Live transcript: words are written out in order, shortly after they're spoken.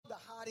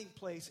hiding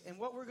place. And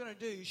what we're going to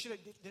do, did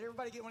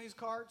everybody get one of these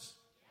cards?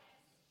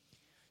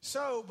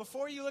 So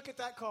before you look at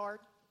that card,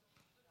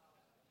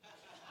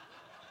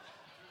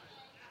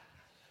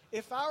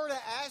 if I were to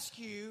ask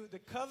you the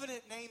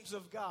covenant names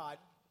of God,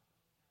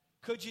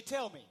 could you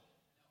tell me?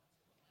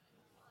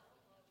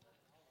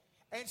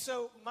 And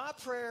so my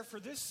prayer for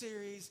this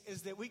series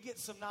is that we get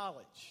some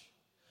knowledge.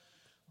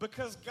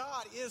 Because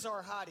God is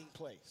our hiding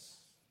place.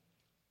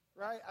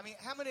 Right? I mean,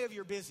 how many of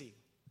you are busy?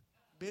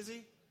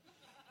 Busy?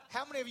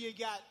 How many of you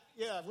got,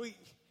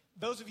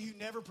 those of you who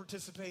never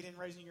participate in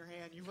raising your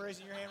hand, you're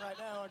raising your hand right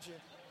now, aren't you?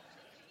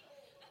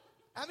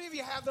 How many of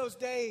you have those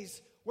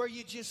days where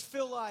you just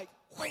feel like,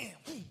 wham,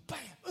 bam,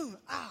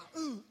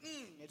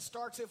 it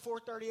starts at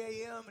 4:30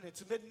 a.m. and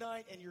it's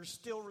midnight and you're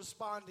still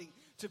responding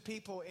to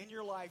people in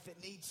your life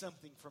that need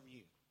something from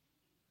you.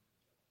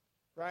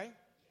 Right?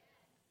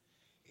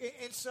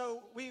 And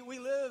so we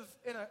live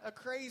in a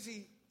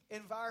crazy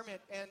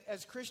environment, and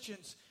as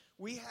Christians,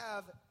 we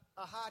have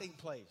a hiding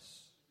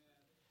place.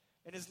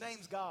 And his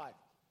name's God.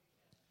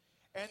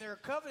 And there are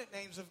covenant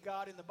names of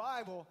God in the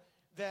Bible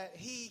that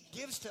he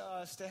gives to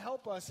us to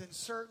help us in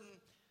certain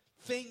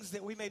things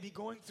that we may be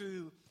going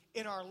through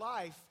in our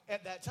life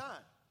at that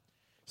time.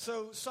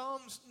 So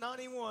Psalms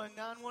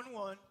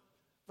 911,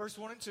 verse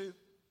 1 and 2.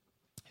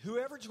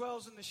 Whoever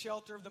dwells in the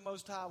shelter of the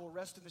Most High will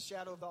rest in the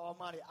shadow of the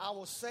Almighty. I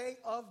will say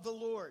of the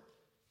Lord,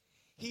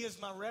 he is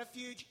my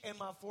refuge and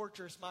my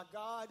fortress, my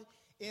God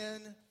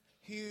in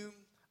whom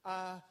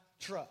I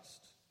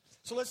trust.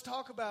 So let's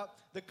talk about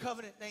the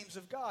covenant names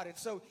of God. And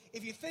so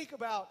if you think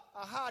about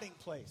a hiding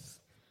place,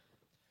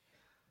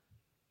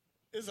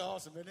 it's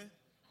awesome, isn't it?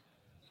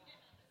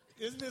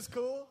 Isn't this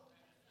cool?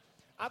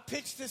 I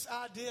pitched this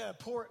idea.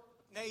 Poor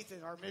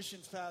Nathan, our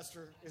missions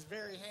pastor, is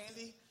very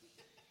handy.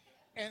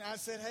 And I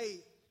said, hey,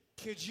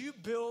 could you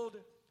build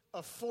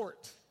a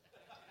fort?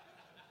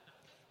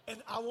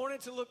 And I want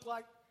it to look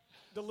like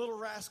the Little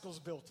Rascals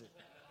built it.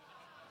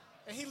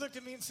 And he looked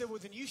at me and said, well,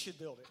 then you should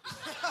build it.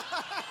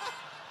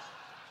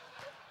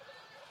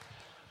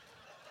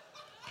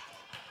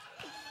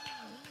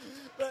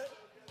 But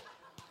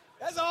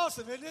that's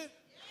awesome, isn't it?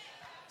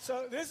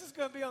 So this is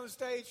going to be on the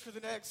stage for the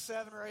next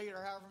 7 or 8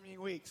 or however many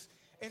weeks.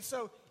 And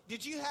so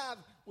did you have,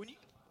 when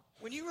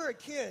you were a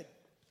kid,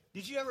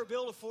 did you ever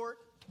build a fort?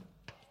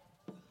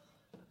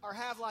 Or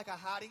have like a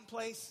hiding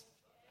place?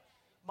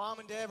 Mom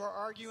and Dad were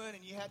arguing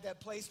and you had that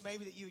place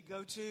maybe that you would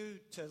go to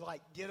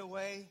like get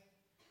away.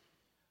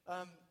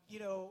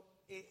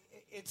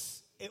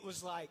 It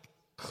was like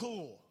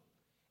cool.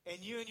 And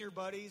you and your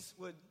buddies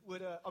would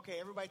okay,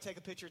 everybody take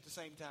a picture at the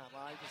same time.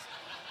 All right?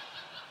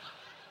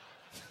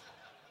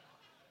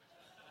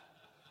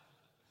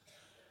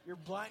 You're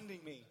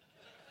blinding me.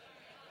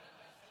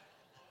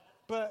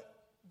 But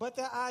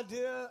the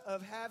idea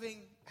of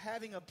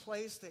having a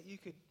place that you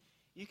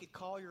could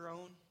call your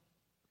own.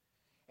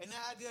 And the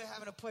idea of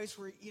having a place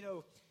where,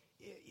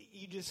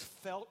 you just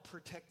felt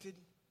protected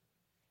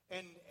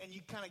and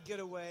you kind of get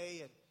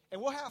away.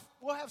 And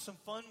we'll have some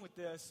fun with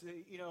this,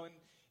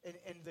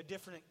 and the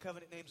different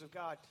covenant names of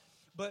God.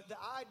 But the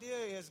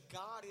idea is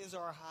God is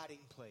our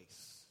hiding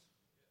place.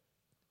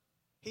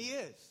 He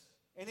is.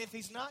 And if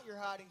he's not your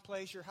hiding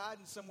place, you're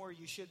hiding somewhere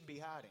you shouldn't be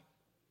hiding.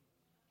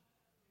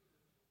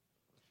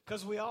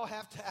 Because we all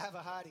have to have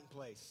a hiding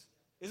place.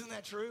 Isn't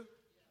that true?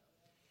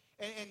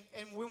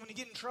 And when we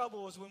get in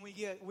trouble is when we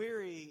get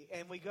weary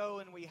and we go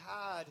and we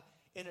hide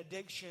in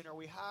addiction, or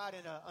we hide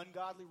in an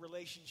ungodly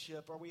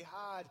relationship, or we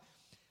hide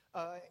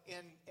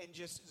in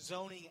just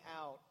zoning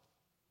out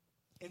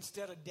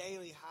instead of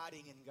daily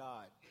hiding in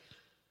God.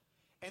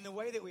 And the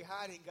way that we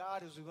hide in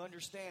God is we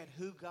understand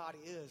who God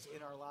is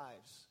in our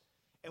lives.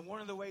 And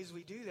one of the ways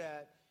we do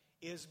that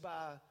is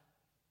by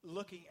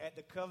looking at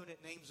the covenant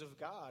names of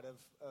God,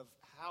 of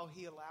how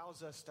he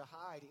allows us to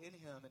hide in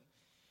him.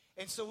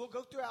 And so we'll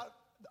go throughout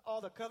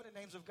all the covenant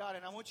names of God,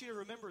 and I want you to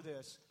remember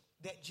this,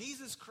 that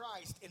Jesus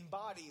Christ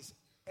embodies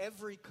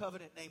every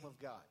covenant name of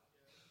God.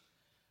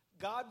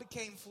 God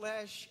became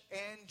flesh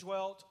and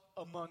dwelt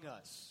among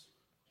us.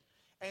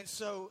 And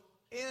so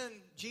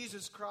in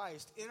Jesus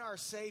Christ, in our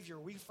Savior,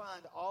 we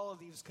find all of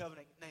these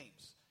covenant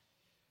names.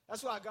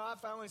 That's why God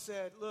finally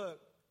said, look,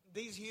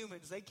 these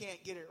humans, they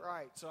can't get it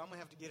right, so I'm going to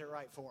have to get it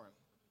right for them.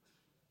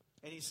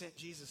 And he sent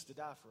Jesus to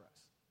die for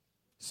us.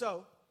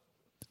 So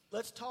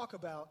let's talk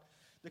about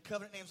the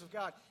covenant names of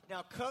God.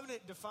 Now,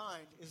 covenant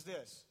defined is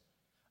this: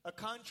 a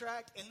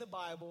contract in the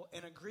Bible,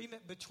 an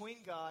agreement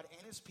between God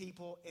and his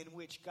people in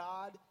which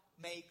God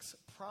makes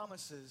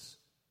promises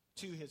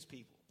to his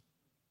people.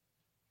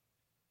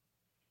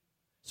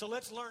 So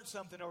let's learn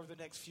something over the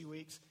next few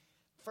weeks.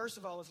 First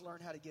of all, let's learn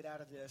how to get out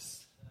of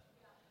this.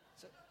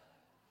 So,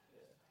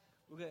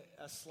 we'll get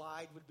a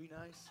slide would be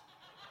nice.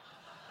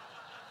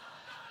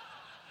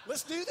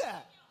 Let's do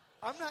that.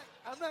 I'm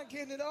not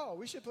kidding at all.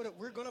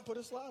 We're going to put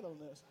a slide on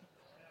this.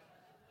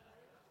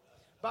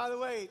 By the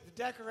way, the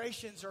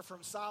decorations are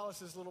from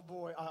Silas's little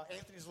boy,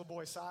 Anthony's little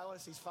boy,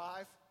 Silas. He's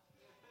 5.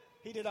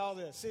 He did all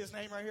this. See his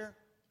name right here?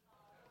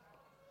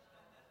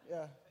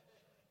 Yeah.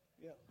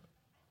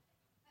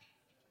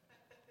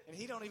 And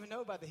he don't even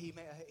know about the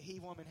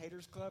He-Woman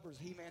Haters Club or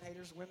He-Man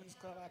Haters Women's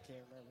Club. I can't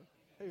remember.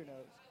 Who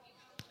knows?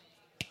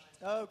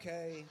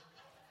 Okay.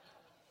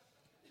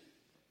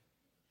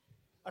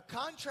 A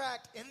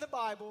contract in the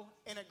Bible,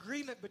 an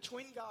agreement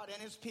between God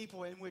and his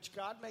people in which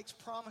God makes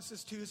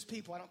promises to his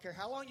people. I don't care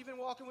how long you've been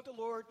walking with the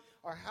Lord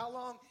or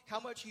how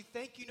much you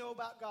think you know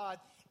about God.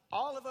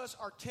 All of us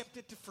are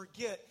tempted to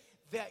forget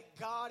that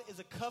God is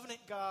a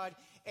covenant God,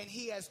 and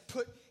he has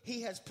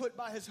put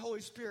by his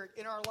Holy Spirit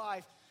in our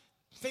life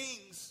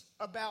things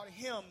about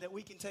him that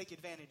we can take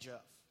advantage of.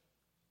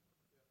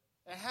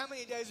 And how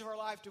many days of our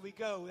life do we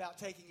go without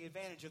taking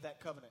advantage of that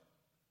covenant?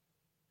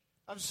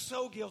 I'm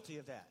so guilty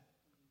of that.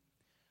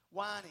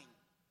 Whining,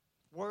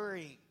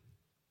 worrying,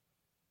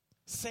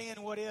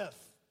 saying what if.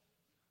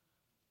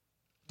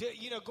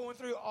 Going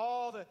through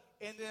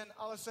and then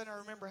all of a sudden I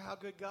remember how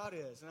good God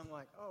is. And I'm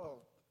like, oh,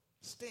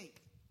 stink.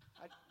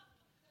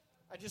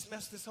 I just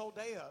messed this whole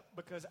day up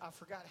because I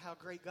forgot how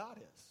great God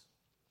is.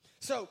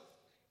 So,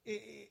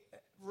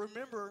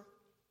 remember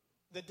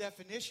the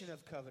definition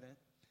of covenant.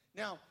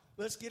 Now,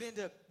 let's get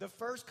into the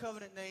first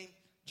covenant name,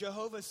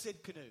 Jehovah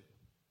Sidkenu.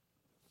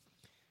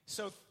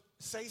 So,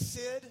 say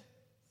Sid.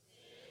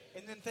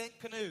 And then think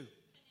canoe.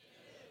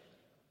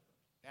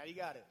 Now you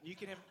got it.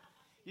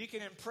 You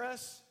can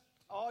impress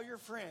all your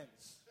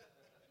friends.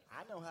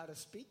 I know how to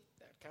speak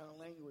that kind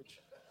of language.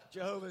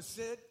 Jehovah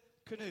Sid,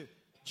 canoe.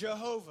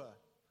 Jehovah,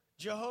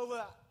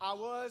 I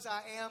was,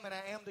 I am, and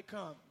I am to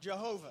come.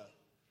 Jehovah,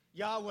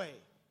 Yahweh,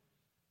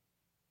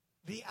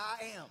 the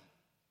I am.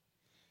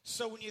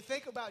 So when you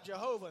think about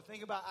Jehovah,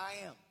 think about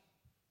I am.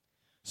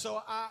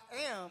 So I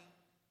am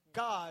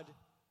God,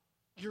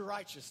 your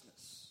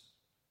righteousness.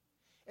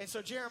 And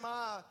so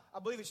Jeremiah, I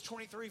believe it's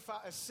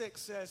 23:6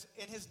 says,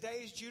 in his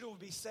days Judah will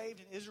be saved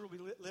and Israel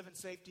will live in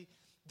safety.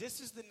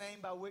 This is the name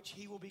by which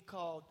he will be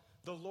called,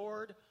 the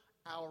Lord,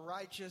 our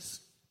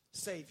righteous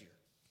Savior.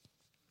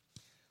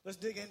 Let's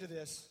dig into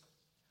this.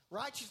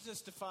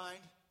 Righteousness defined,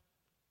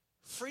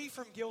 free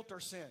from guilt or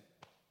sin.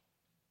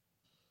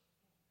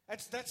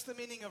 That's the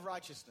meaning of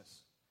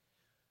righteousness.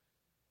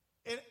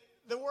 And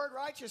the word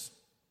righteous,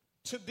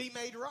 to be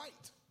made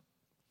right.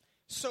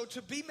 So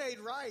to be made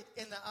right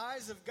in the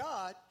eyes of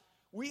God,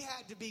 we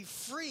had to be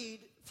freed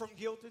from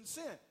guilt and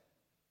sin.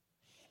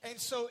 And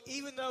so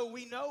even though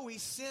we know we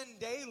sin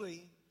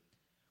daily,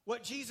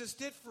 what Jesus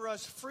did for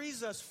us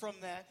frees us from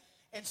that.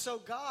 And so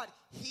God,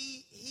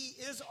 He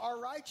is our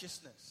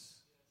righteousness.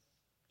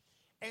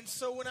 And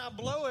so when I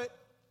blow it,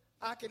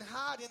 I can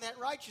hide in that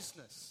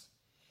righteousness.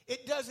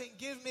 It doesn't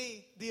give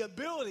me the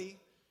ability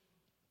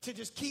to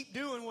just keep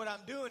doing what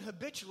I'm doing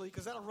habitually,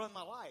 because that'll run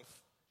my life.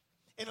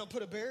 And it'll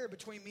put a barrier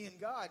between me and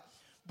God.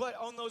 But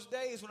on those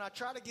days when I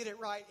try to get it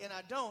right and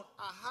I don't,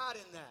 I hide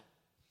in that.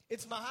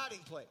 It's my hiding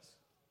place.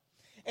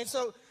 And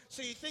so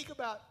you think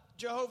about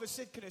Jehovah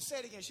Sidkenu. Say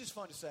it again. It's just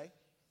fun to say.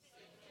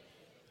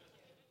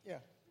 Yeah.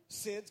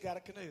 Sid's got a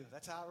canoe.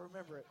 That's how I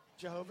remember it.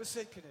 Jehovah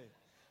Sidkenu.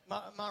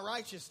 My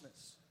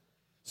righteousness.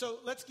 So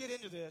let's get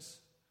into this.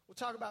 We'll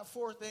talk about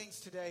 4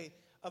 things today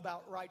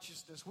about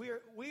righteousness. We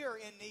are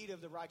in need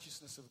of the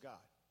righteousness of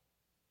God.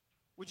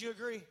 Would you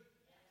agree?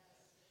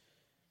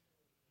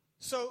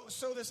 So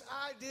this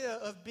idea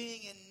of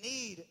being in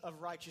need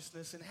of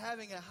righteousness and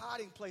having a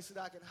hiding place that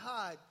I can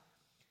hide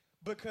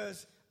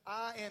because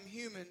I am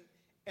human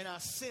and I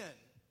sin.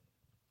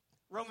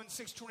 Romans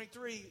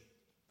 6:23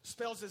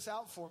 spells this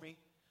out for me.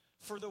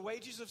 For the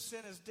wages of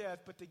sin is death,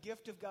 but the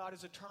gift of God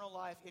is eternal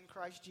life in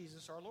Christ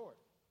Jesus our Lord.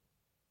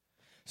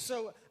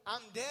 So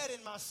I'm dead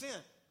in my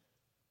sin,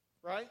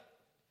 right?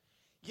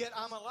 Yet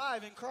I'm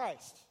alive in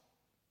Christ.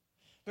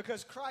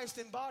 Because Christ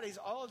embodies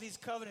all of these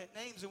covenant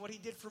names and what he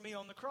did for me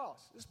on the cross.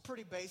 It's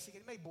pretty basic.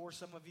 It may bore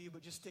some of you,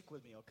 but just stick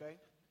with me, okay?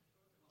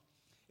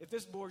 If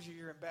this bores you,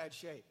 you're in bad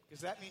shape.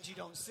 Because that means you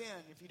don't sin.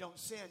 If you don't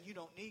sin, you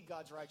don't need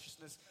God's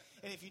righteousness.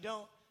 And if you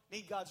don't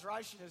need God's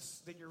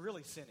righteousness, then you're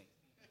really sinning.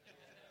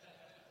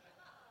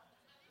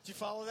 Did you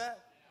follow that?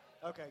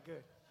 Okay,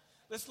 good.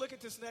 Let's look at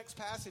this next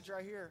passage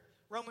right here.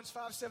 Romans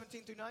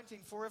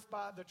 5:17-19. For if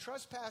by the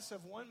trespass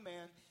of one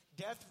man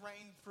death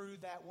reigned through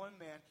that one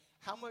man,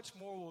 how much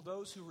more will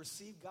those who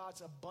receive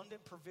God's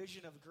abundant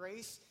provision of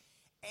grace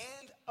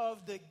and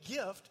of the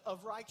gift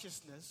of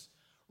righteousness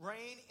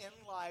reign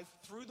in life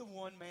through the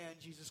one man,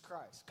 Jesus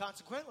Christ?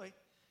 Consequently,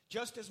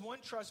 just as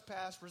one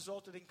trespass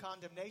resulted in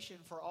condemnation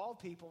for all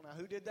people. Now,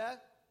 who did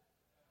that?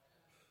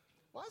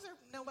 Why does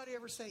nobody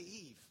ever say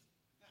Eve?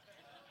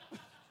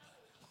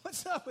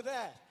 What's up with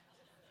that?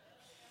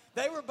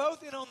 They were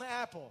both in on the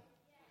apple.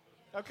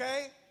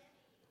 Okay?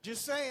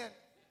 Just saying.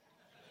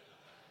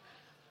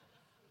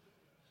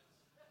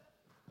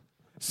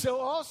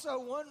 So also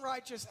one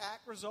righteous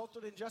act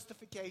resulted in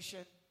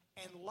justification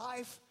and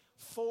life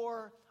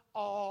for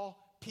all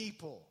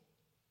people.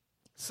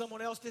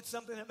 Someone else did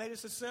something that made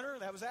us a sinner.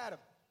 That was Adam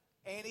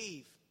and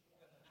Eve.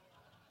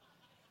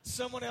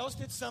 Someone else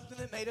did something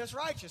that made us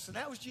righteous, and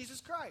that was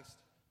Jesus Christ.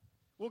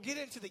 We'll get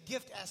into the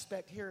gift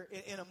aspect here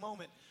in a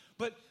moment.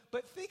 But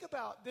think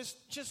about this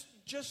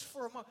just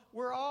for a moment.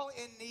 We're all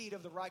in need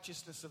of the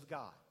righteousness of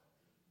God.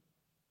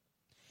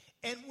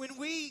 And when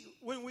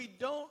we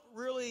don't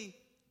really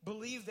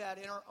believe that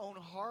in our own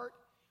heart,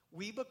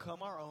 we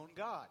become our own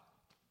God.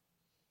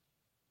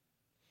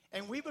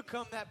 And we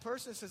become that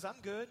person that says,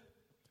 I'm good.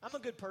 I'm a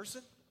good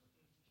person.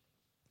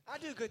 I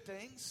do good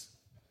things.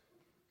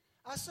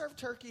 I serve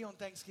turkey on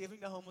Thanksgiving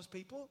to homeless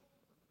people.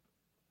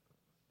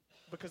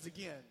 Because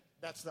again,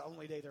 that's the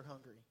only day they're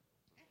hungry.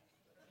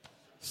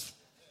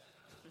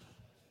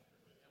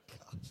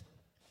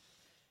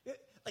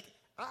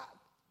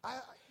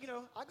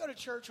 I go to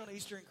church on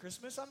Easter and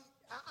Christmas.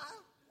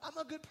 I'm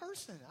a good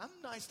person. I'm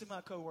nice to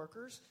my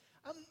coworkers.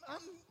 I'm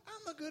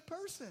a good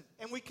person.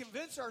 And we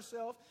convince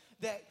ourselves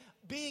that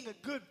being a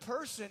good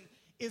person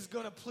is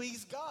going to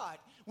please God.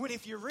 When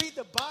if you read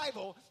the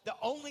Bible, the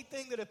only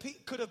thing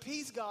that could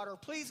appease God or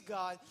please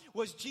God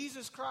was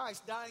Jesus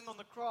Christ dying on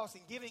the cross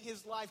and giving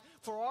his life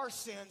for our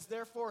sins.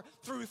 Therefore,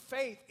 through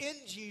faith in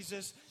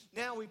Jesus,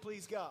 now we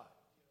please God.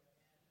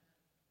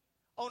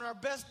 On our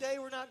best day,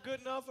 we're not good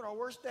enough. On our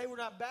worst day, we're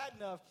not bad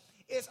enough.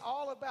 It's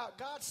all about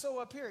God's so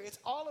up here. It's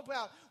all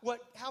about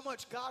how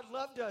much God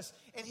loved us.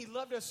 And he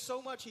loved us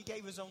so much, he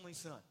gave his only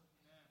son.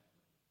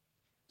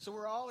 So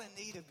we're all in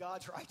need of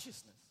God's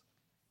righteousness.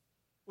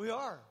 We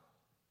are.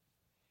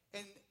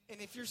 And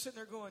if you're sitting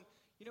there going,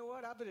 you know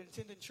what, I've been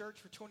attending church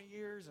for 20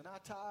 years and I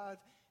tithe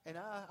and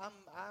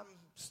I'm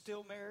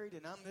still married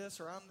and I'm this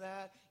or I'm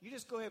that, you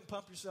just go ahead and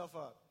pump yourself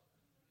up.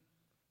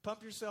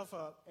 Pump yourself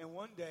up, and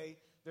one day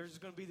there's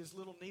going to be this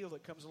little Neil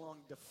that comes along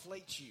and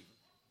deflates you.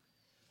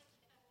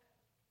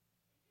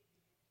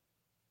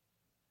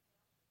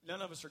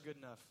 None of us are good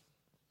enough.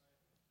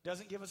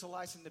 Doesn't give us a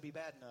license to be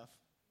bad enough.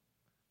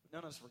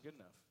 None of us are good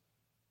enough.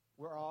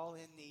 We're all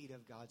in need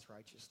of God's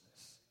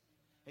righteousness.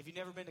 If you've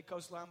never been to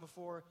Coastline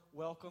before,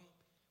 welcome.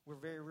 We're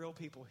very real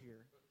people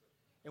here.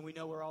 And we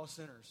know we're all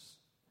sinners.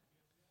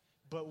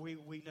 But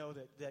we know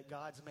that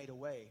God's made a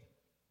way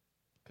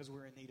because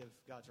we're in need of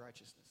God's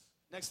righteousness.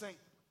 Next thing.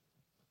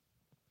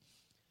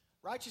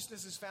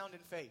 Righteousness is found in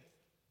faith.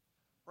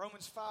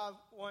 Romans 5,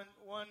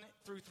 1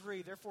 through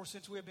 3. Therefore,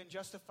 since we have been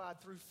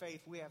justified through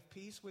faith, we have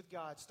peace with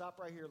God. Stop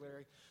right here,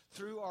 Larry.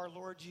 Through our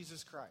Lord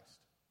Jesus Christ.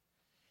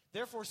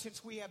 Therefore,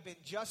 since we have been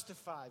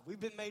justified, we've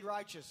been made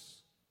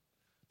righteous.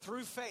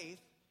 Through faith,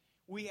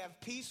 we have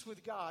peace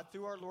with God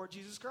through our Lord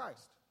Jesus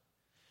Christ.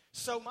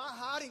 So my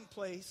hiding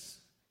place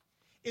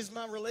is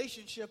my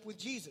relationship with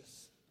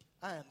Jesus.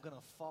 I am going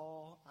to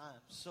fall. I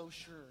am so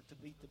sure to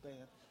beat the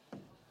band.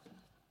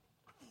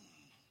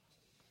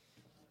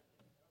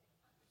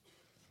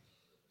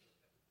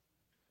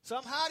 So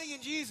I'm hiding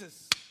in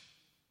Jesus.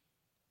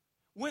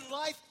 When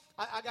life,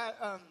 I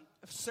got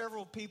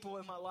several people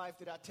in my life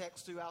that I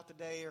text throughout the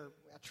day, or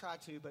I try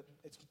to, but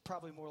it's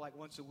probably more like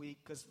once a week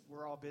because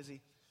we're all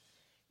busy.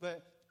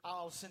 But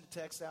I'll send a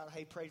text out,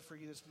 hey, prayed for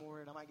you this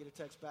morning. I might get a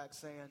text back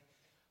saying,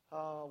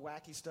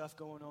 wacky stuff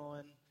going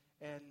on.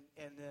 And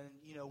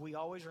then, we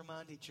always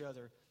remind each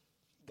other,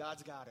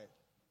 God's got it.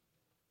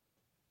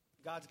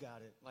 God's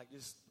got it. Like,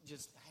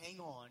 just hang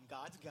on.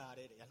 God's got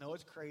it. I know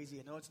it's crazy.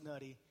 I know it's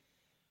nutty.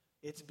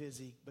 It's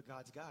busy, but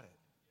God's got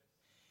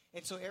it.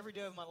 And so every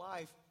day of my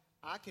life,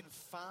 I can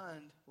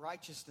find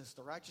righteousness,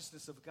 the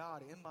righteousness of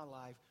God in my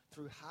life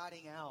through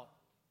hiding out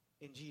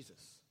in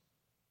Jesus.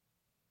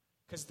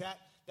 Because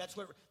that's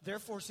what,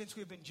 therefore, since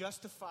we've been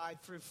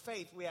justified through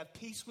faith, we have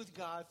peace with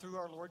God through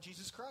our Lord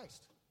Jesus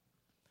Christ.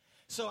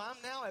 So I'm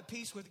now at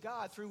peace with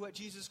God through what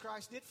Jesus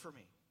Christ did for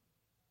me.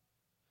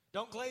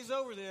 Don't glaze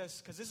over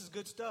this, because this is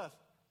good stuff.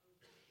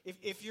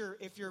 If you're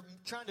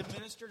trying to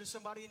minister to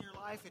somebody in your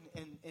life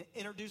and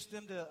introduce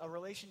them to a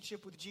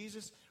relationship with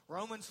Jesus,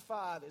 Romans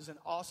 5 is an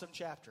awesome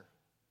chapter.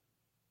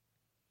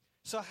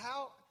 So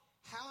how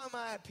am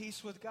I at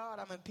peace with God?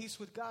 I'm at peace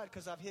with God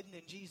because I've hidden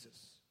in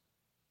Jesus.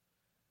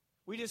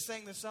 We just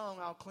sang the song,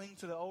 I'll cling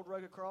to the old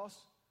rugged cross.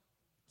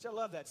 See, I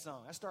love that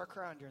song. I start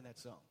crying during that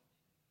song.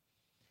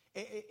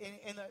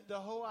 And the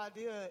whole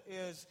idea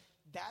is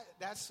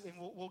that's and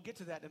we'll get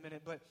to that in a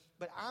minute, but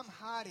I'm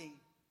hiding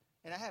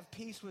and I have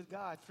peace with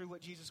God through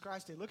what Jesus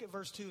Christ did. Look at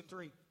verse 2 and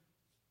 3.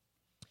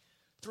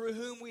 Through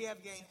whom we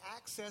have gained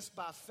access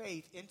by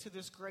faith into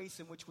this grace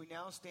in which we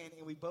now stand,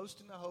 and we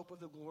boast in the hope of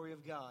the glory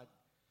of God.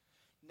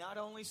 Not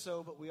only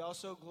so, but we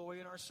also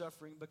glory in our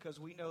suffering, because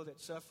we know that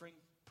suffering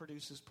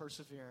produces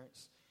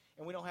perseverance.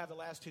 And we don't have the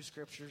last two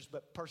scriptures,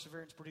 but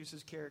perseverance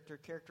produces character.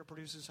 Character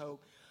produces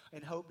hope.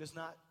 And hope does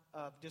not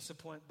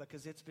disappoint,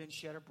 because it's been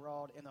shed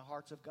abroad in the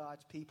hearts of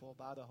God's people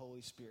by the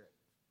Holy Spirit.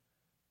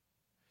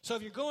 So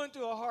if you're going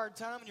through a hard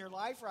time in your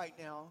life right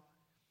now,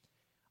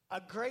 a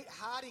great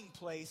hiding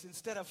place,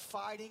 instead of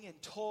fighting and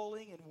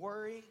toiling and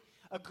worrying,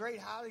 a great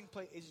hiding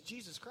place is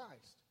Jesus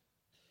Christ.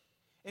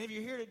 And if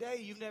you're here today,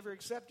 you've never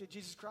accepted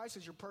Jesus Christ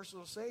as your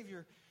personal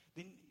Savior,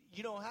 then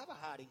you don't have a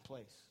hiding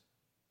place.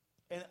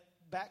 And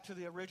back to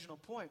the original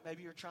point,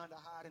 maybe you're trying to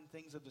hide in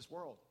things of this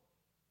world.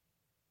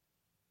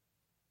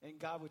 And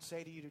God would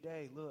say to you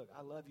today, look,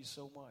 I love you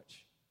so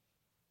much.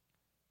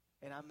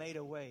 And I made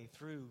a way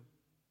through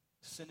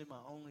sending my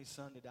only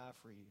son to die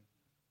for you.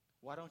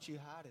 Why don't you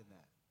hide in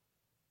that?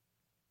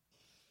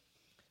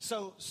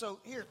 So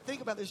here,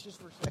 think about this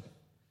just for a second.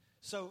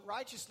 So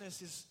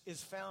righteousness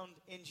is found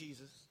in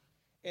Jesus.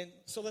 And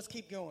so let's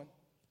keep going.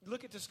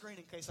 Look at the screen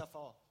in case I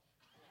fall.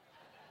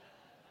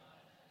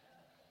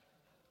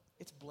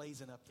 It's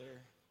blazing up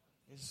there.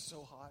 It's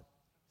so hot.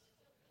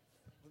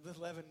 The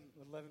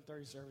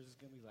 11:30 service is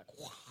going to be like,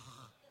 wah.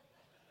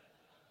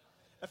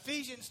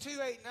 Ephesians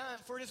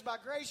 2:8-9, for it is by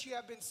grace you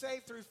have been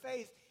saved through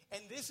faith,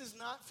 and this is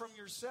not from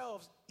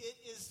yourselves. It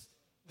is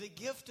the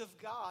gift of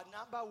God,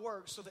 not by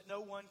works, so that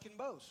no one can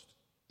boast.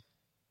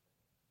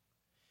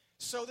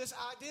 So this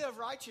idea of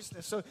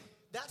righteousness, so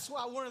that's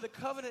why one of the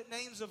covenant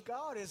names of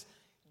God is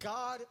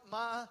God,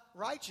 my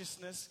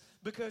righteousness,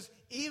 because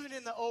even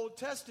in the Old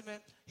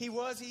Testament, he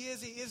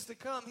is to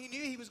come. He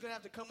knew he was going to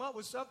have to come up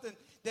with something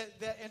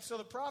that and so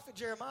the prophet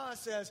Jeremiah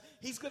says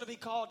he's going to be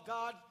called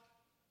God,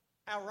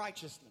 our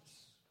righteousness.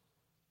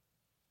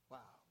 Wow.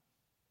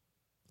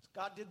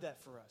 God did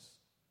that for us.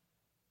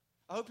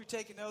 I hope you're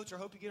taking notes, or I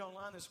hope you get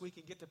online this week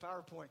and get the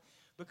PowerPoint,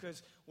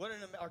 because or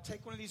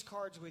take one of these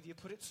cards with you,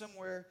 put it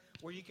somewhere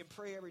where you can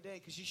pray every day,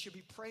 because you should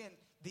be praying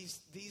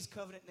these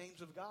covenant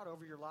names of God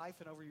over your life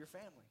and over your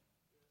family.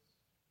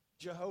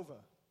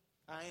 Jehovah,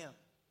 I am.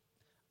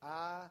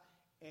 I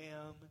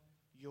am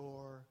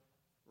your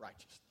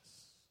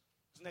righteousness.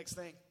 The next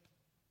thing.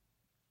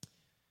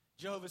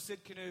 Jehovah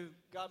Sidkenu,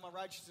 God my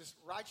righteousness.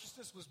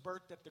 Righteousness was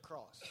birthed at the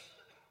cross.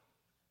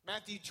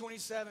 Matthew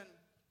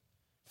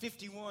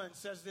 27:51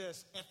 says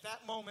this. At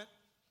that moment,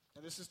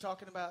 and this is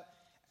talking about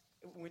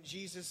when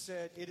Jesus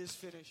said, it is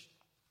finished.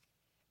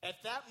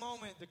 At that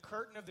moment, the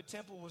curtain of the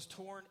temple was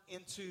torn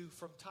into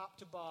from top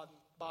to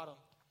bottom.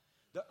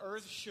 The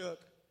earth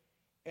shook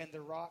and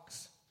the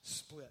rocks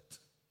split.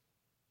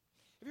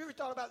 Have you ever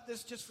thought about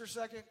this just for a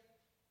second?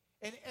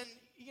 And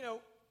you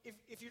know,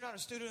 if you're not a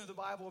student of the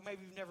Bible, or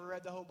maybe you've never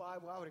read the whole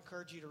Bible, I would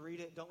encourage you to read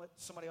it. Don't let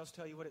somebody else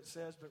tell you what it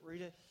says, but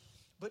read it.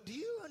 But do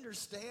you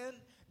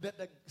understand that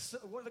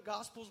one of the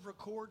Gospels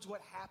records what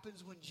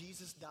happens when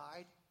Jesus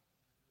died?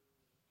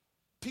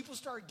 People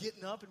started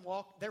getting up and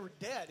walking. They were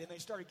dead, and they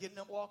started getting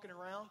up, walking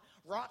around.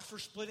 Rocks were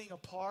splitting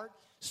apart.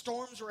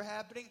 Storms were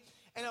happening.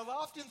 And I've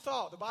often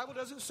thought, the Bible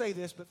doesn't say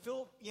this, but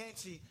Phil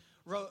Yancey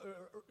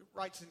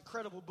writes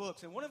incredible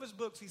books. And one of his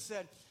books, he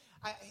said,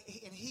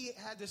 and he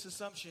had this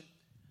assumption,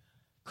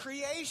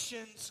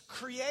 creation's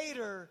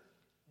creator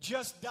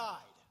just died.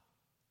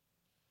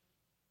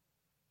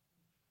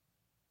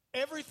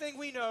 Everything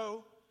we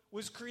know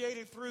was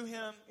created through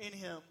him, in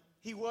him.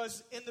 He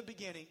was in the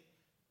beginning.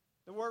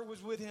 The Word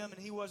was with him, and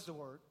he was the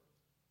Word.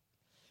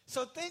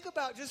 So think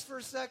about, just for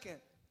a second,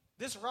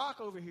 this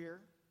rock over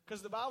here,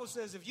 because the Bible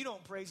says if you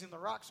don't praise him, the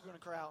rocks are going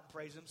to cry out and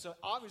praise him. So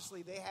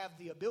obviously they have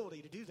the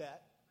ability to do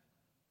that.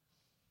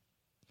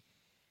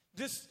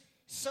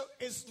 So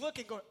it's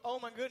looking, going, oh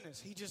my goodness,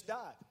 he just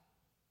died.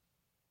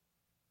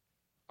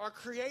 Our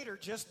Creator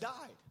just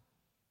died.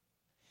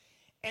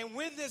 And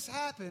when this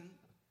happened,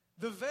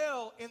 the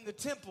veil in the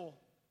temple,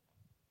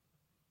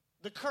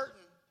 the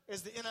curtain,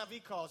 as the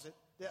NIV calls it,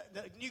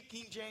 the New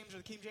King James, or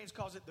the King James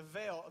calls it the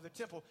veil of the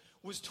temple,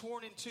 was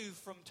torn in two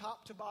from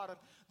top to bottom.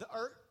 The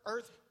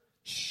earth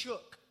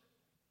shook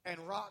and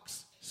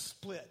rocks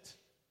split.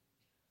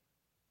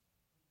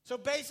 So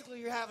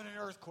basically you're having an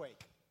earthquake.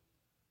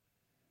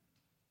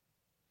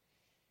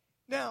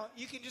 Now,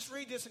 you can just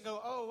read this and go,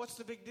 oh, what's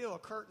the big deal? A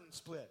curtain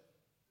split.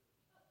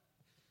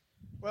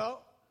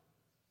 Well,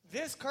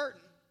 this curtain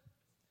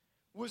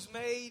was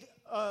made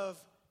of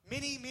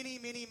many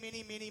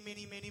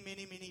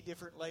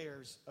different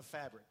layers of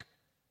fabric.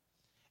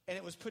 And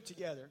it was put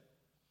together.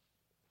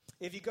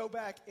 If you go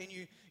back and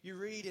you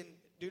read in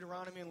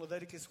Deuteronomy and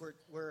Leviticus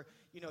where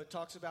it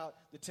talks about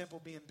the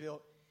temple being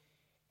built,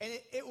 and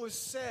it was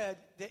said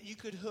that you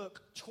could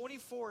hook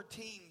 24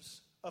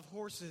 teams of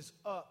horses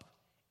up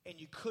and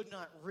you could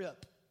not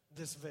rip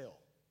this veil.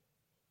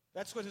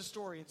 That's what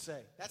historians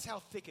say. That's how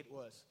thick it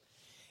was.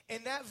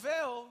 And that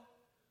veil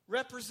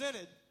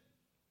represented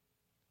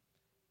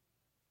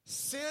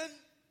sin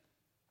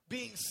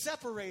being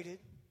separated.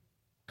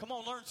 Come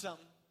on, learn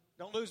something.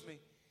 Don't lose me.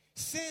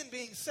 Sin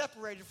being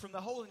separated from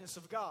the holiness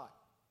of God.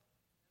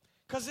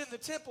 Because in the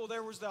temple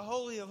there was the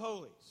Holy of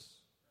Holies.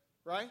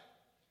 Right?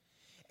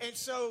 And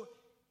so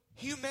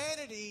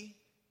humanity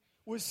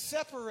was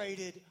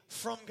separated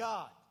from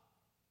God.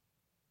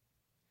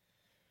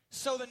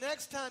 So the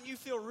next time you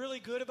feel really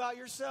good about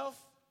yourself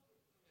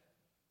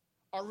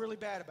or really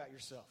bad about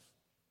yourself,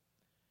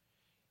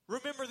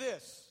 remember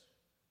this.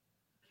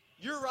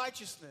 Your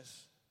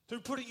righteousness,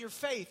 through putting your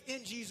faith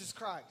in Jesus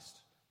Christ,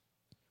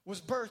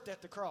 was birthed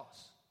at the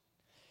cross.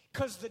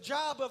 Because the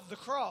job of the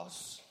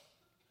cross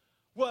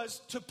was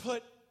to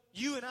put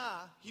you and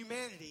I,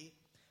 humanity,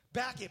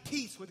 back at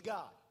peace with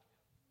God.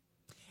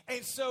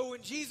 And so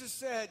when Jesus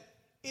said,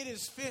 it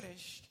is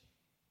finished,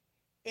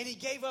 and he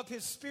gave up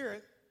his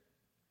spirit,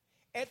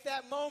 at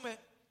that moment,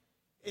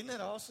 isn't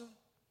that awesome?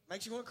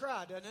 Makes you want to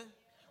cry, doesn't it?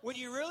 When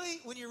you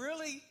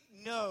really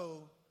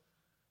know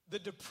the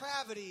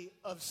depravity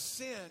of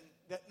sin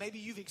that maybe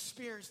you've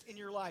experienced in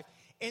your life,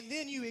 and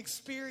then you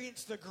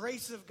experience the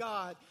grace of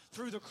God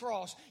through the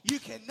cross, you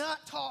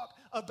cannot talk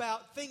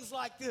about things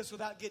like this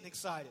without getting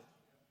excited.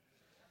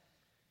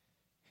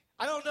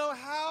 I don't know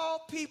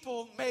how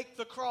people make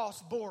the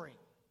cross boring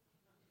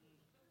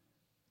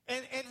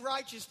and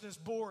righteousness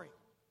boring.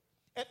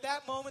 At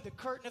that moment, the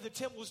curtain of the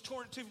temple was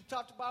torn in two from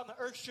top to bottom.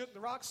 The earth shook, the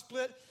rocks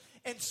split.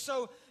 And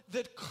so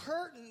the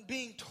curtain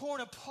being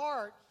torn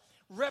apart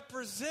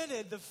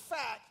represented the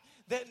fact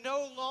that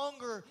no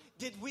longer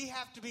did we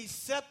have to be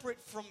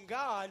separate from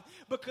God,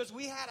 because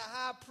we had a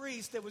high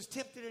priest that was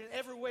tempted in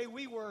every way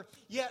we were,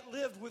 yet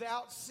lived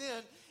without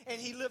sin. And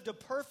he lived a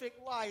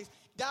perfect life,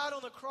 died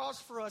on the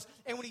cross for us.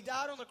 And when he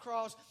died on the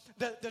cross,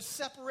 the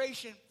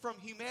separation from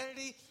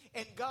humanity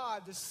and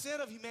God, the sin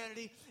of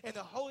humanity and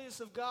the holiness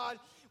of God,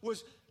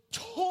 was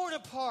torn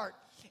apart.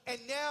 And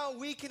now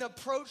we can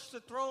approach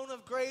the throne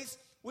of grace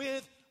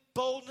with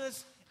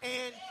boldness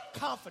and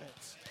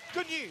confidence.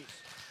 Good news.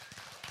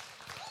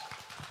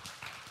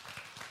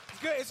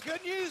 It's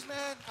good news,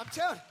 man. I'm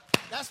telling you.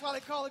 That's why they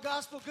call the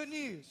gospel good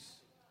news.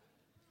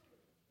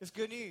 It's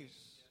good news.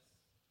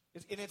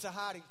 And it's a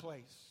hiding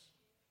place.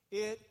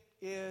 It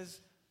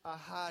is a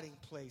hiding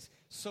place.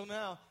 So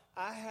now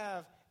I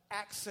have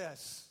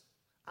access.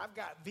 I've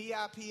got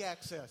VIP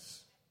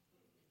access.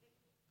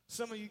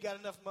 Some of you got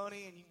enough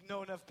money and you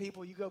know enough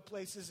people. You go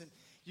places and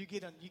you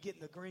get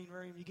in the green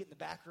room, you get in the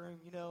back room,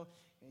 you know,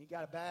 and you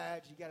got a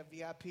badge, you got a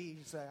VIP.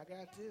 You say, I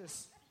got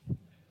this.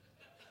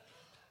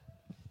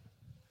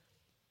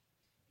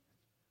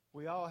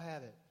 We all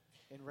have it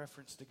in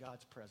reference to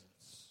God's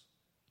presence.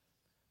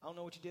 I don't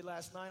know what you did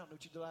last night. I don't know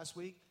what you did last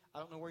week. I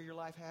don't know where your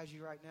life has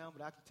you right now,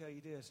 but I can tell you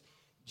this.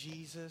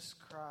 Jesus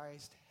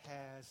Christ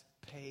has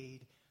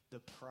paid the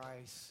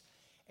price,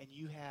 and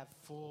you have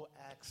full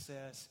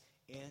access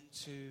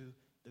into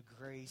the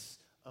grace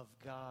of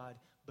God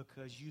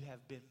because you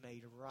have been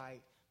made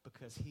right,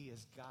 because he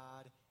is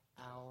God,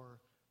 our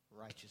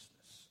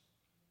righteousness.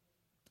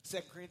 2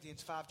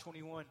 Corinthians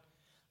 5:21,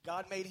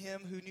 God made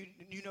him who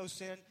knew no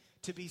sin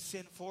to be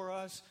sin for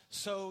us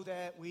so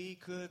that we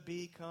could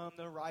become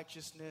the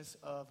righteousness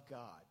of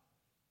God.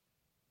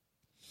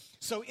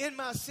 So in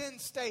my sin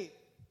state,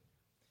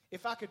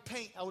 if I could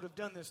paint, I would have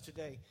done this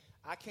today.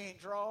 I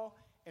can't draw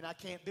and I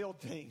can't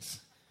build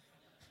things.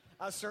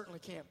 I certainly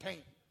can't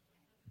paint.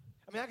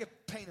 I mean, I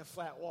could paint a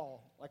flat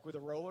wall, like with a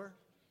roller.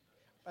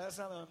 That's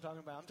not what I'm talking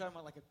about. I'm talking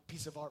about like a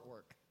piece of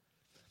artwork.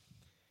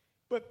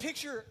 But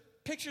picture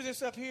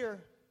this up here,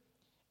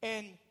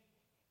 and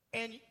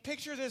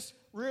picture this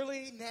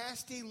really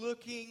nasty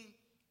looking,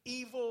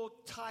 evil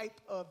type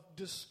of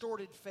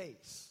distorted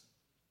face.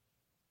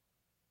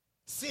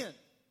 Sin.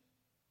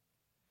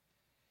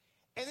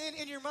 And then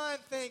in your mind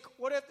think,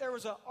 what if there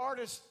was an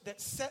artist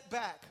that set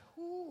back?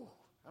 Whew,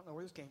 I don't know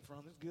where this came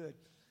from. It's good.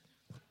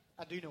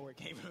 I do know where it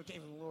came from. It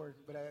came from the Lord,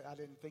 but I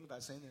didn't think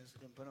about saying this. I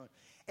didn't put it on.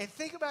 And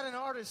think about an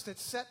artist that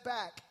set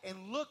back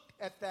and looked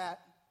at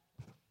that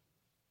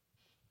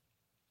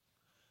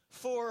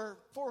for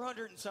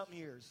 400 and something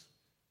years.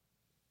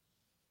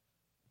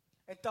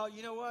 And thought,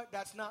 you know what?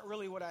 That's not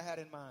really what I had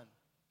in mind.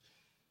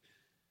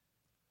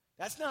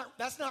 That's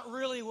not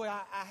really what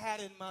I had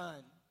in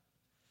mind.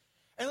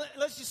 And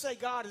let's just say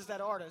God is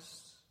that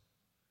artist.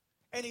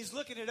 And he's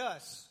looking at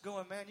us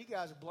going, man, you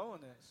guys are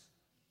blowing this.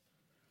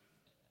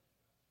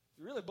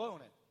 You're really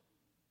blowing it.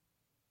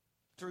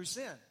 Through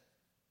sin.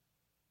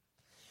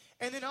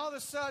 And then all of a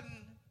sudden,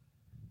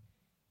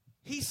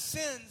 he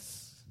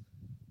sends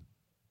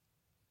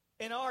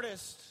an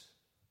artist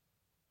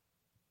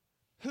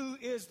who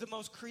is the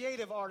most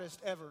creative artist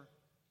ever,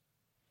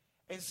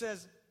 and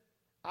says,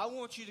 I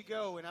want you to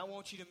go and I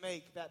want you to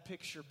make that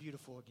picture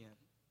beautiful again.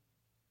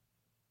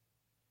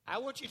 I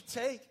want you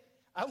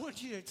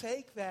to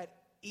take that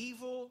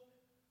evil,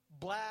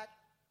 black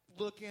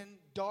looking,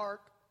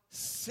 dark,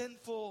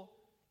 sinful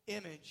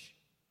image,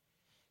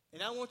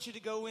 and I want you to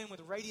go in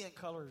with radiant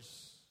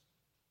colors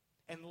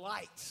and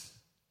light.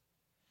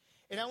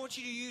 And I want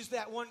you to use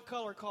that one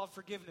color called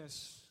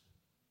forgiveness,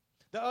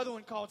 the other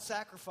one called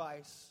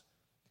sacrifice.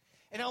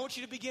 And I want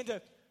you to begin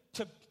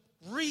to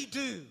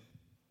redo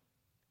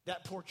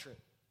that portrait.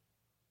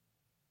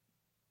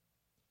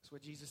 That's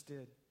what Jesus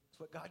did. That's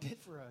what God did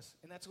for us.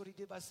 And that's what he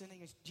did by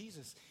sending us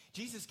Jesus.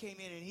 Jesus came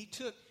in and he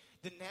took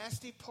the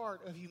nasty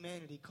part of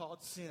humanity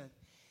called sin,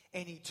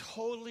 and he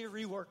totally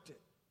reworked it.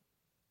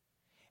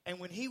 And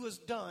when he was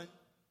done,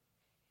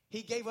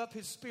 he gave up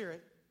his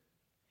spirit,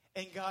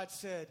 and God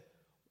said,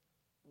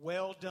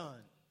 well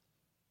done,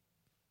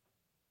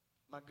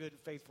 my good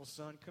and faithful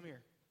son, come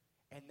here.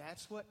 And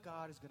that's what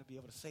God is going to be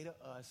able to say to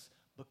us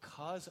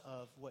because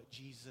of what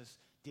Jesus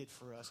did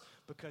for us.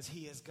 Because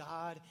he is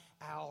God,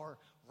 our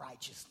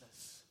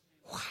righteousness.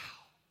 Wow.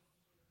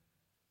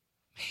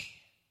 Man.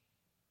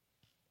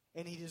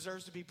 And he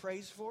deserves to be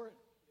praised for it.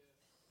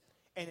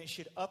 And it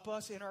should up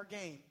us in our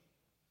game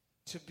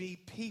to be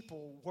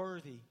people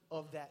worthy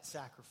of that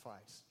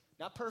sacrifice.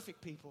 Not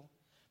perfect people,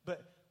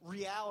 but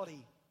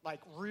reality, like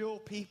real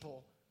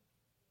people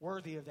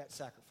worthy of that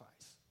sacrifice.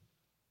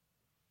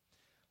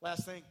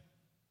 Last thing.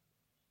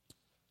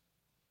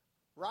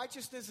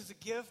 Righteousness is a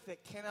gift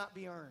that cannot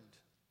be earned.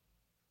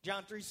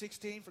 John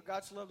 3:16, for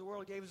God so loved the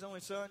world, he gave his only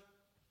son,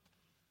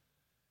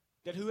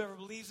 that whoever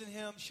believes in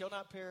him shall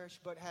not perish,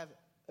 but have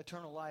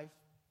eternal life.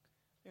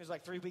 It was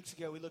like 3 weeks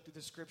ago we looked at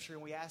the scripture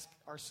and we asked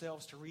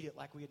ourselves to read it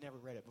like we had never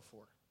read it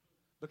before.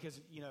 Because,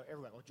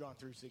 everybody, John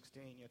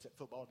 3:16, it's at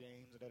football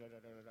games,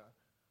 da-da-da-da-da-da.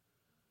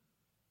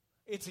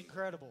 It's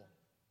incredible.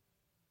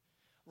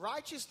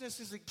 Righteousness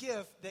is a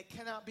gift that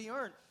cannot be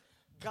earned.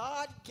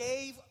 God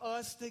gave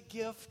us the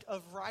gift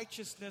of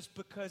righteousness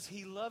because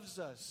He loves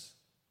us.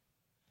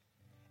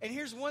 And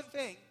here's one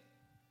thing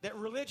that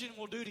religion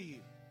will do to you.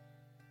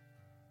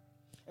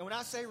 And when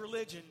I say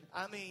religion,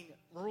 I mean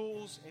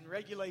rules and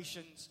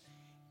regulations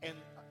and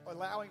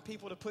allowing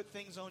people to put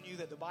things on you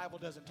that the Bible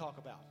doesn't talk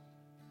about.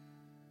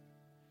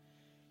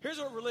 Here's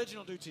what religion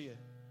will do to you.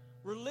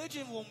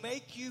 Religion will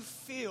make you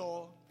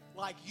feel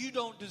like you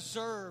don't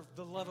deserve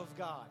the love of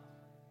God.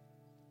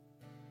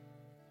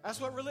 That's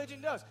what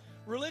religion does.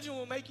 Religion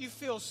will make you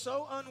feel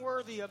so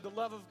unworthy of the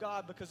love of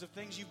God because of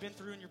things you've been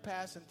through in your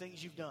past and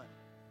things you've done.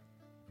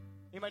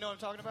 Anybody know what I'm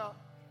talking about?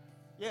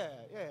 Yeah.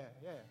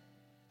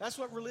 That's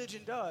what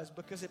religion does,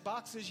 because it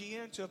boxes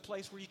you into a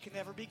place where you can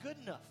never be good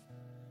enough.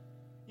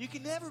 You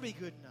can never be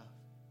good enough.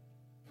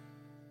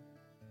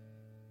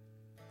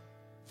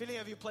 If any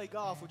of you play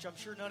golf, which I'm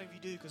sure none of you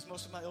do because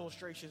most of my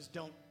illustrations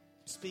don't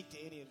speak to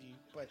any of you,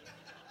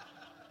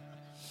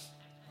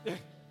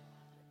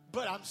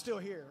 but I'm still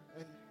here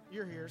and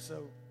you're here,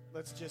 so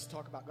let's just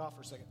talk about golf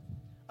for a second.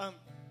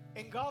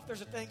 In golf,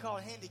 there's a thing called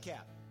a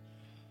handicap.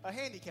 A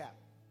handicap.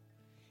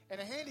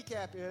 And a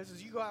handicap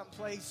is you go out and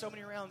play so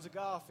many rounds of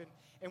golf,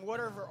 and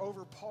whatever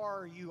over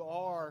par you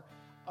are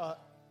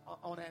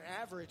on an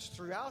average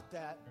throughout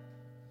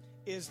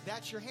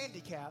that's your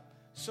handicap.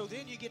 So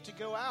then you get to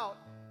go out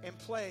and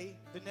play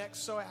the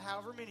next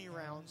however many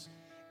rounds,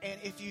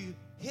 and if you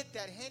hit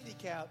that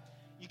handicap,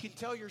 you can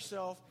tell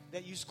yourself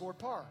that you scored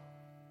par,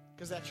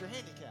 because that's your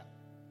handicap.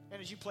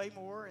 And as you play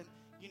more, and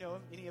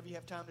any of you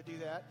have time to do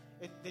that,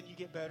 and then you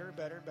get better and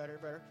better and better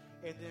and better,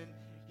 and then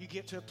you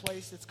get to a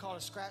place that's called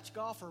a scratch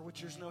golfer, which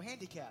there's no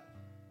handicap.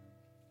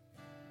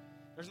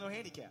 There's no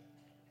handicap.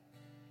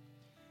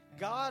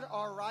 God,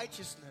 our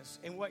righteousness,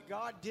 and what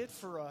God did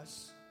for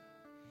us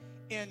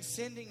in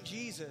sending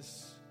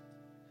Jesus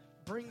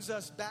brings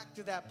us back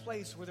to that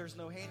place where there's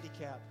no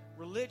handicap.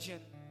 Religion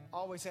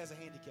always has a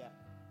handicap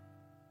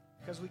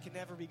because we can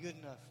never be good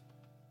enough.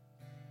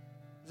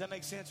 Does that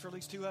make sense for at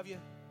least two of you?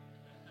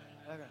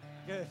 Okay,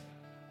 good.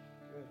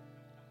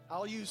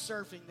 I'll use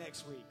surfing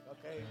next week,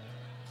 okay?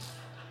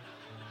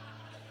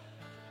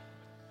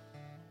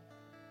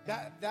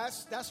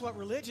 That's what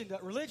religion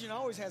does. Religion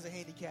always has a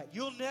handicap.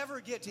 You'll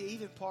never get to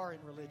even par in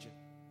religion,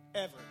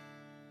 ever.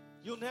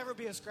 You'll never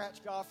be a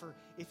scratch golfer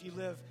if you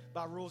live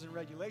by rules and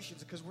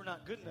regulations, because we're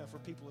not good enough for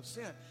people of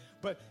sin.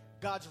 But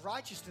God's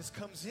righteousness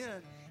comes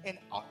in and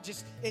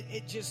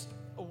it just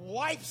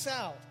wipes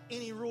out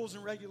any rules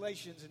and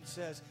regulations and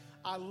says,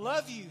 I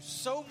love you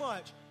so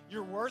much.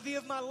 You're worthy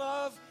of my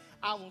love.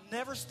 I will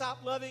never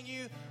stop loving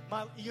you.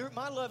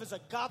 My love is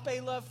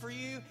agape love for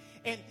you.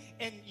 And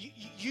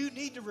you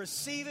need to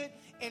receive it.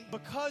 And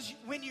because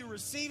when you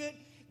receive it,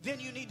 then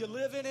you need to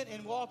live in it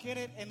and walk in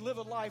it and live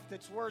a life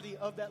that's worthy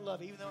of that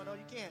love. Even though I know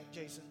you can't,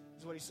 Jason,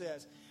 is what he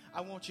says.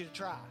 I want you to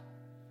try.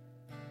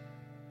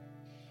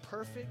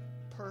 Perfect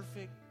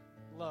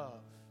love.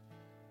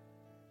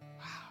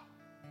 Wow.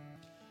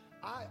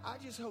 I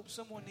just hope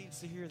someone needs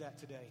to hear that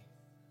today.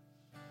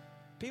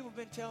 People have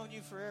been telling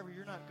you forever,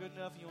 you're not good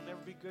enough, you'll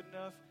never be good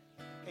enough.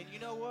 And you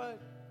know what?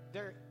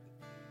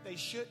 They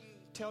shouldn't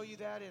tell you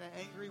that in an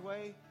angry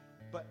way.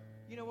 But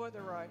you know what?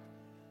 They're right.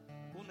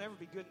 We'll never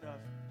be good enough.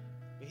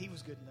 But He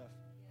was good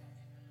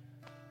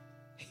enough.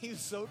 He was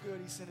so good,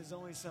 He sent His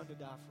only Son to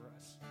die for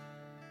us.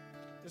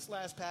 This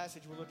last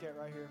passage we'll look at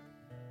right here.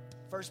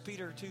 1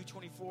 Peter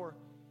 2:24.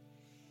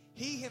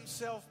 He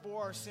Himself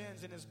bore our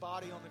sins in His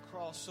body on the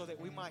cross so that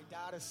we might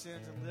die to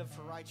sins and live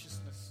for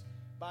righteousness.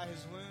 By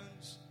His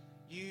wounds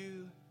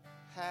you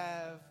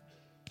have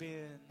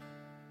been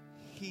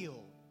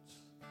healed.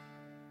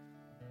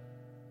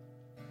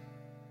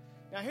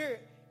 Now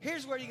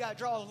here's where you got to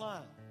draw the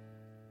line.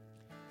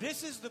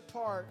 This is the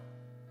part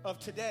of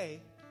today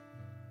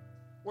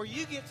where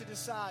you get to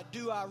decide,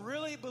 do I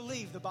really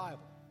believe the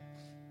Bible?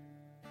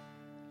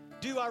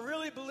 Do I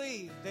really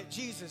believe that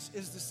Jesus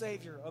is the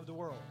Savior of the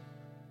world?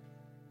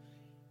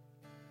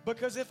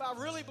 Because if I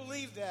really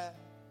believe that,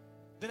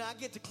 then I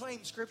get to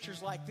claim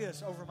scriptures like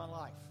this over my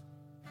life.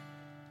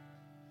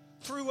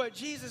 Through what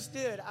Jesus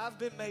did, I've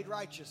been made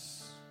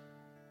righteous.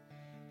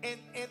 And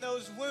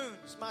those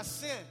wounds, my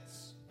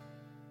sins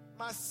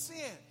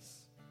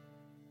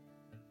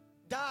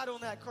died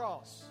on that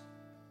cross.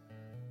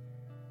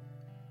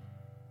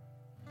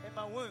 And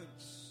my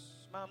wounds,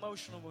 my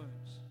emotional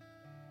wounds,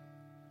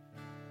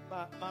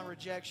 my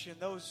rejection,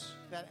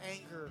 that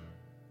anger,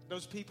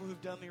 those people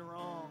who've done me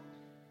wrong,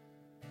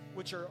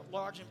 which are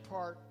large in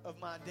part of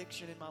my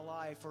addiction in my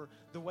life, or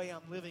the way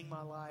I'm living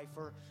my life,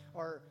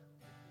 or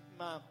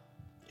my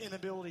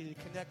inability to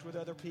connect with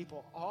other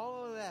people.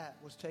 All of that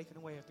was taken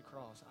away at the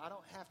cross. I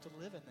don't have to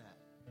live in that.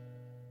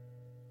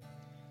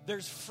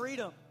 There's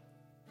freedom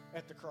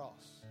at the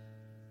cross.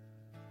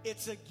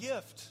 It's a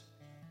gift.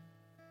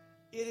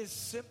 It is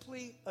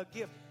simply a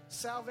gift.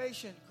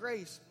 Salvation,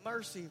 grace,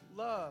 mercy,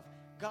 love,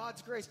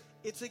 God's grace.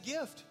 It's a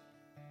gift.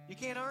 You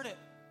can't earn it.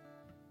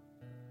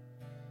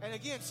 And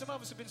again, some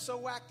of us have been so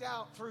whacked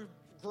out through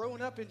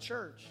growing up in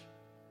church.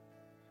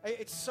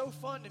 It's so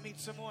fun to meet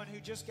someone who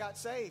just got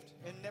saved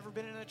and never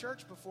been in a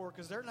church before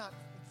because they're not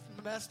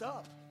messed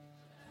up.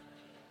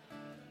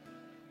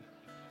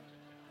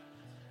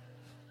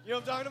 You know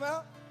what I'm talking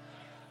about?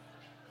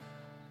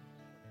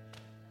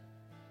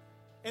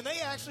 And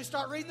they actually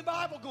start reading the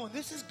Bible going,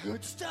 this is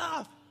good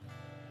stuff.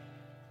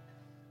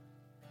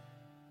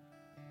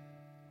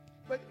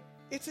 But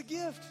it's a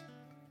gift.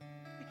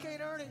 You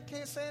can't earn it. You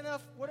can't say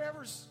enough.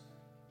 Whatever's.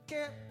 You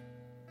can't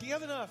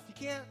give enough. You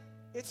can't.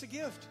 It's a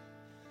gift.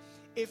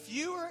 If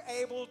you were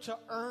able to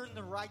earn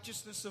the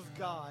righteousness of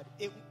God,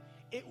 it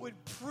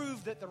would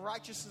prove that the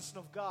righteousness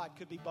of God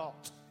could be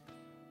bought.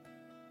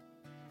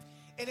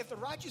 And if the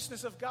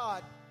righteousness of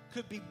God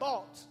could be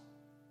bought,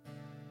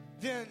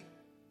 then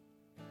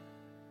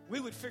we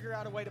would figure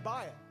out a way to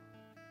buy it.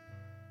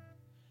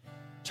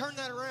 Turn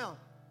that around.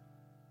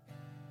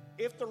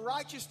 If the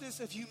righteousness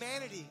of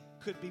humanity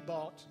could be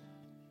bought,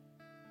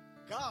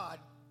 God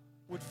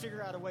would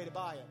figure out a way to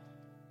buy it.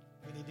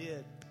 And He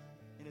did.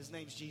 And His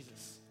name's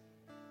Jesus.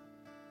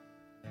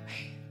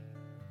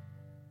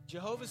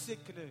 Jehovah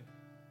Tsidkenu.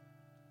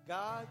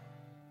 God,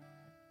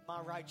 my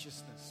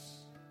righteousness.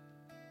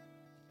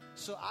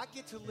 So I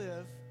get to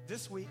live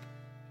this week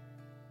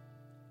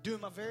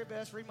doing my very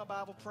best, reading my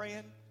Bible,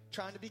 praying,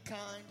 trying to be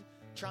kind,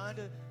 trying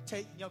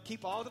to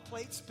keep all the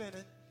plates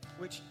spinning,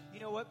 which, you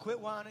know what, quit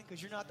whining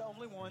because you're not the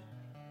only one.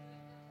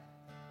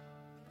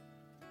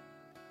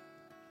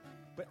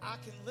 But I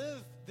can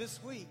live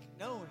this week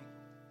knowing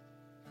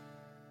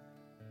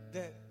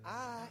that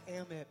I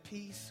am at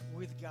peace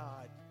with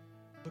God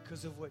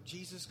because of what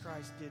Jesus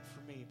Christ did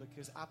for me,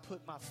 because I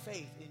put my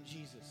faith in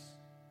Jesus.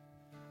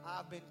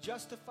 I've been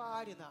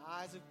justified in the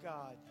eyes of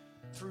God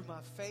through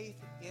my faith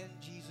in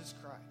Jesus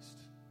Christ.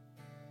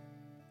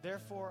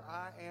 Therefore,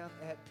 I am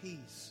at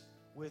peace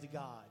with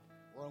God.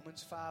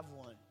 Romans 5:1.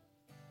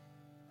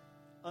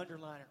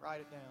 Underline it,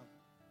 write it down.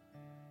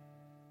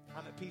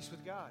 I'm at peace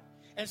with God.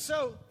 And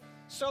so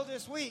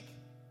this week,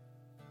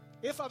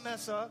 if I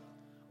mess up,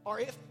 or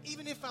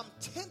even if I'm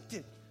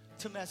tempted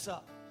to mess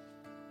up,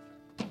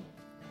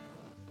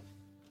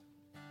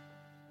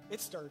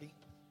 it's sturdy.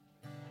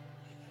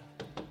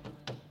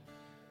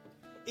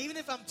 Even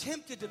if I'm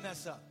tempted to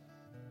mess up,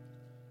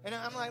 and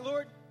I'm like,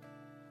 Lord,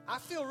 I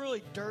feel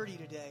really dirty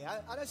today.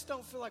 I just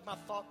don't feel like my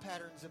thought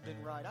patterns have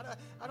been right.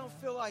 I don't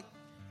feel like,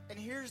 and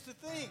here's the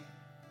thing.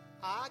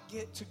 I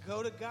get to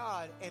go to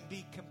God and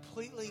be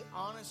completely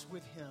honest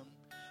with Him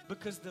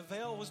because the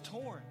veil was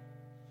torn.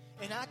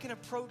 And I can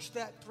approach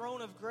that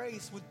throne of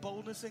grace with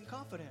boldness and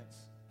confidence.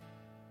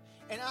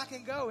 And I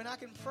can go and I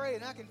can pray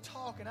and I can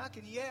talk and I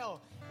can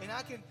yell and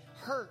I can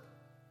hurt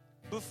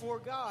before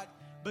God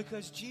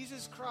because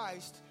Jesus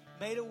Christ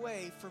made a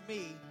way for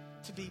me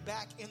to be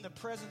back in the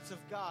presence of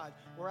God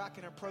where I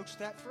can approach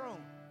that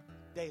throne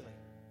daily.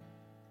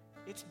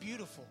 It's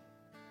beautiful.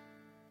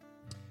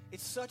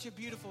 It's such a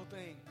beautiful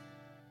thing.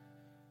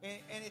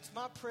 And it's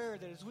my prayer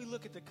that as we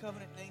look at the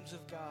covenant names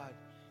of God,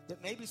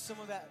 that maybe some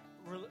of that,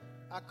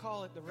 I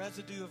call it the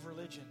residue of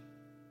religion,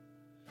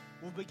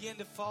 will begin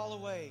to fall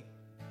away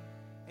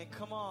and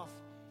come off.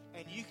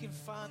 And you can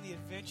find the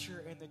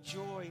adventure and the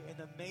joy and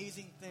the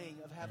amazing thing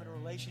of having a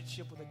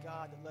relationship with a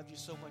God that loved you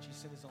so much He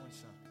sent His only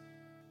Son.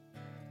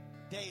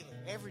 Daily,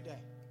 every day,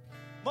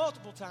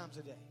 multiple times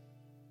a day.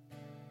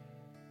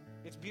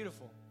 It's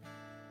beautiful.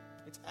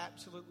 It's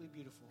absolutely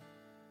beautiful.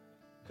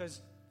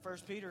 Because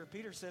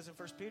Peter says in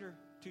 1 Peter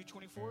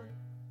 2:24,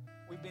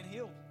 we've been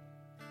healed.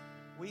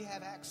 We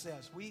have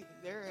access.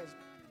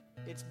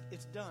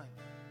 It's done.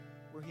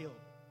 We're healed.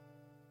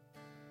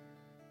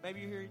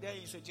 Maybe you're here today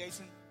and you say,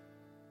 Jason,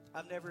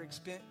 I've never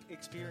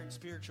experienced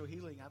spiritual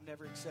healing. I've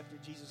never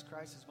accepted Jesus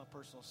Christ as my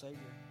personal Savior.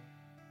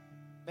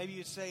 Maybe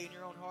you'd say in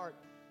your own heart,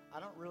 I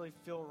don't really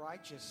feel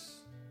righteous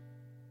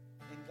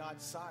in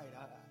God's sight.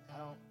 I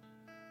don't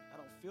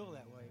feel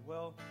that way.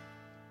 Well,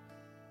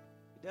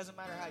 it doesn't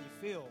matter how you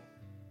feel.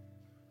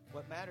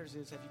 What matters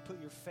is, have you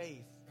put your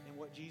faith in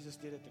what Jesus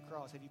did at the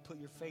cross? Have you put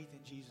your faith in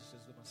Jesus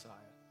as the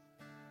Messiah,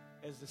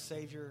 as the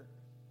Savior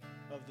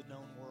of the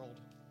known world?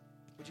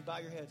 Would you bow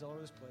your heads all over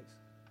this place?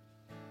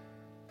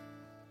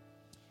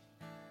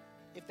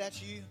 If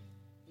that's you,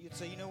 you'd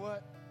say, you know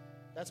what?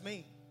 That's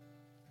me.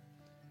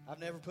 I've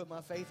never put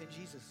my faith in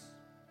Jesus.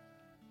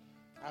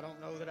 I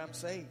don't know that I'm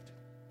saved.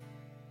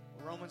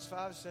 Romans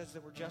 5 says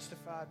that we're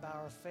justified by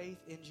our faith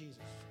in Jesus.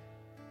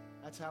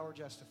 That's how we're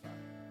justified.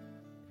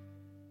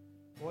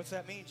 Well, what's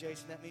that mean,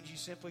 Jason? That means you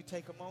simply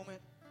take a moment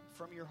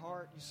from your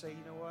heart. You say,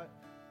 you know what?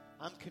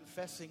 I'm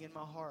confessing in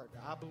my heart.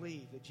 I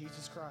believe that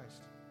Jesus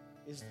Christ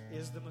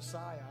is the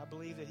Messiah. I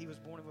believe that He was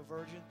born of a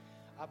virgin.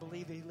 I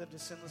believe that He lived a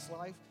sinless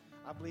life.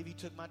 I believe He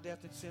took my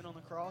death and sin on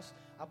the cross.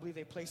 I believe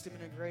they placed Him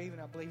in a grave,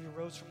 and I believe He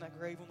rose from that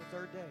grave on the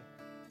third day.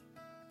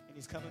 And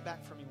He's coming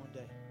back for me one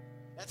day.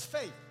 That's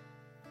faith.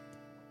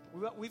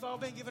 We've all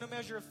been given a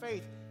measure of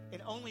faith.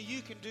 And only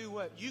you can do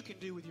what you can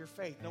do with your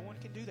faith. No one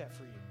can do that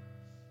for you.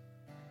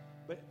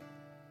 But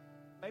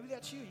maybe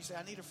that's you. You say,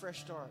 I need a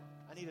fresh start.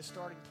 I need a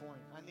starting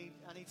point. I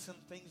need some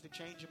things to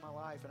change in my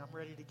life, and I'm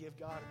ready to give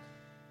God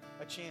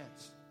a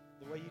chance.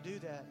 The way you do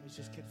that is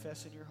just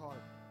confess in your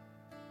heart.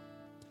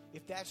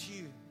 If that's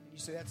you, and you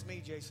say, that's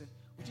me, Jason,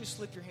 would you just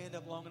slip your hand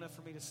up long enough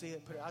for me to see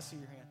it? I see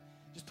your hand.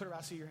 Just put it,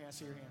 I see your hand, I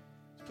see your hand.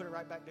 Just put it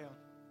right back down.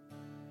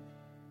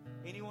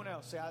 Anyone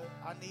else? Say,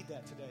 I need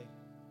that today.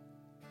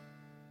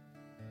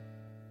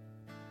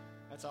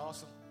 That's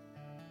awesome.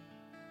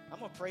 I'm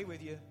going to pray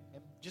with you.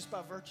 And just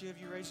by virtue of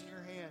you raising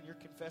your hand, you're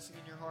confessing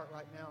in your heart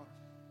right now.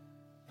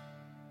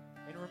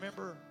 And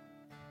remember,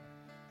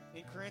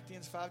 in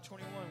Corinthians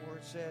 5:21, where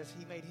it says,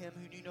 He made Him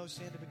who knew no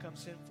sin to become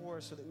sin for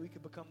us so that we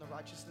could become the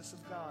righteousness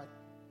of God.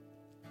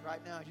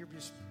 Right now, you're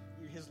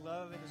His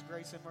love and His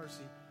grace and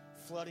mercy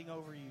flooding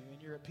over you,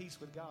 and you're at peace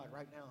with God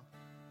right now.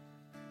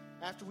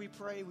 After we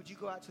pray, would you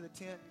go out to the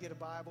tent and get a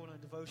Bible and a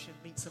devotion,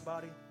 meet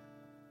somebody?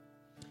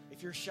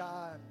 If you're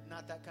shy and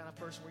not that kind of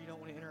person where you don't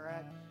want to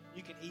interact,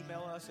 you can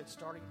email us at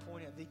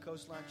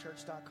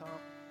startingpoint@thecoastlinechurch.com,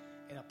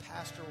 and a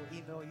pastor will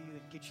email you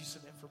and get you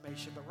some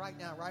information. But right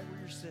now, right where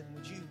you're sitting,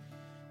 would you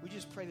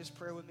just pray this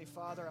prayer with me?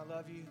 Father, I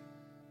love you.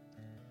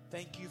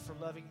 Thank you for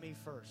loving me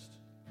first.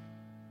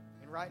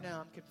 And right now,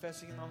 I'm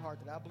confessing in my heart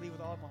that I believe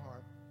with all my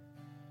heart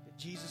that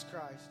Jesus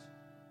Christ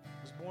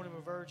was born of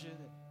a virgin,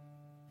 that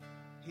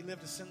He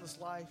lived a sinless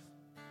life.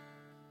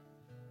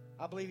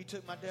 I believe He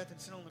took my death and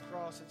sin on the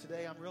cross, and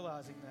today I'm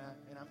realizing that,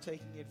 and I'm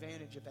taking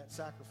advantage of that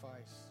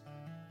sacrifice.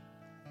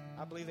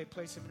 I believe they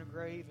placed Him in a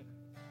grave, and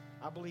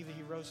I believe that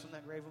He rose from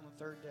that grave on the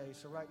third day.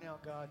 So right now,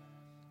 God,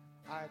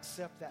 I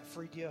accept that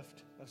free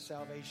gift of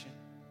salvation.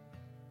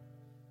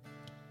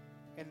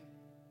 And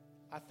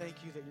I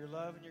thank you that your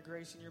love and your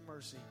grace and your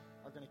mercy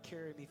are going to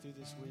carry me through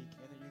this week,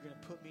 and that you're going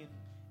to put me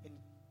in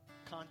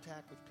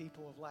contact with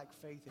people of like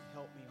faith and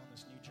help me on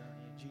this new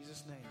journey. In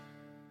Jesus' name,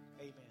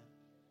 amen.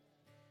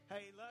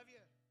 Hey, love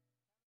you.